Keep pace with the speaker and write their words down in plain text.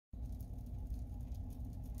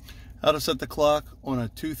How to set the clock on a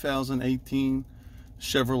 2018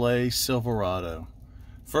 Chevrolet Silverado.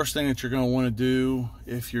 First thing that you're going to want to do,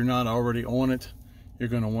 if you're not already on it, you're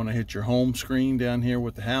going to want to hit your home screen down here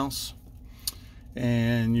with the house,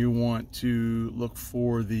 and you want to look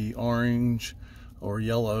for the orange or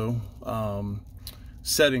yellow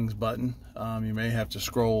settings button. You may have to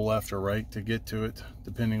scroll left or right to get to it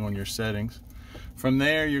depending on your settings. From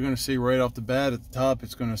there, you're going to see right off the bat at the top,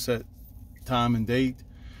 it's going to set time and date.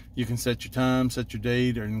 You can set your time, set your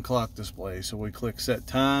date, or in clock display. So we click set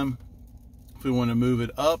time. If we want to move it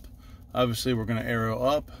up, obviously we're going to arrow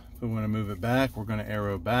up. If we want to move it back, we're going to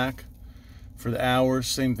arrow back. For the hours,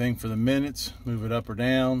 same thing for the minutes, move it up or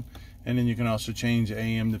down. And then you can also change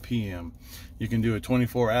AM to PM. You can do a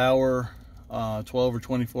 24-hour, 12 or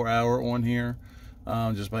 24-hour on here.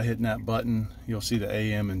 Just by hitting that button, you'll see the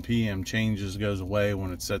AM and PM changes, goes away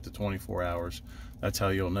when it's set to 24 hours. That's how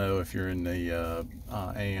you'll know if you're in the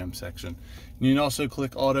AM section. You can also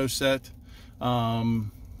click auto set.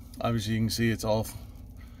 Obviously you can see it's off,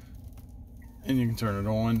 and you can turn it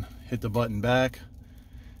on, hit the button back,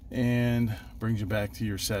 and brings you back to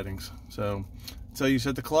your settings. So that's how you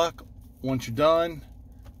set the clock. Once you're done,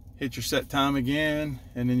 hit your set time again,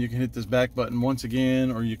 and then you can hit this back button once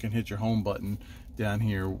again, or you can hit your home button down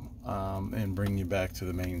here and bring you back to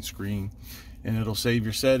the main screen, and it'll save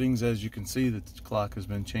your settings. As you can see, that the clock has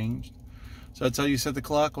been changed. So that's how you set the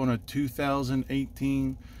clock on a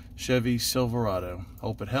 2018 Chevy Silverado.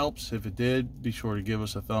 Hope it helps. If it did, be sure to give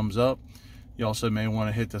us a thumbs up. You also may want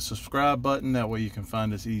to hit the subscribe button, that way you can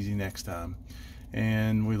find us easy next time.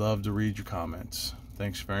 And we love to read your comments.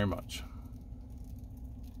 Thanks very much.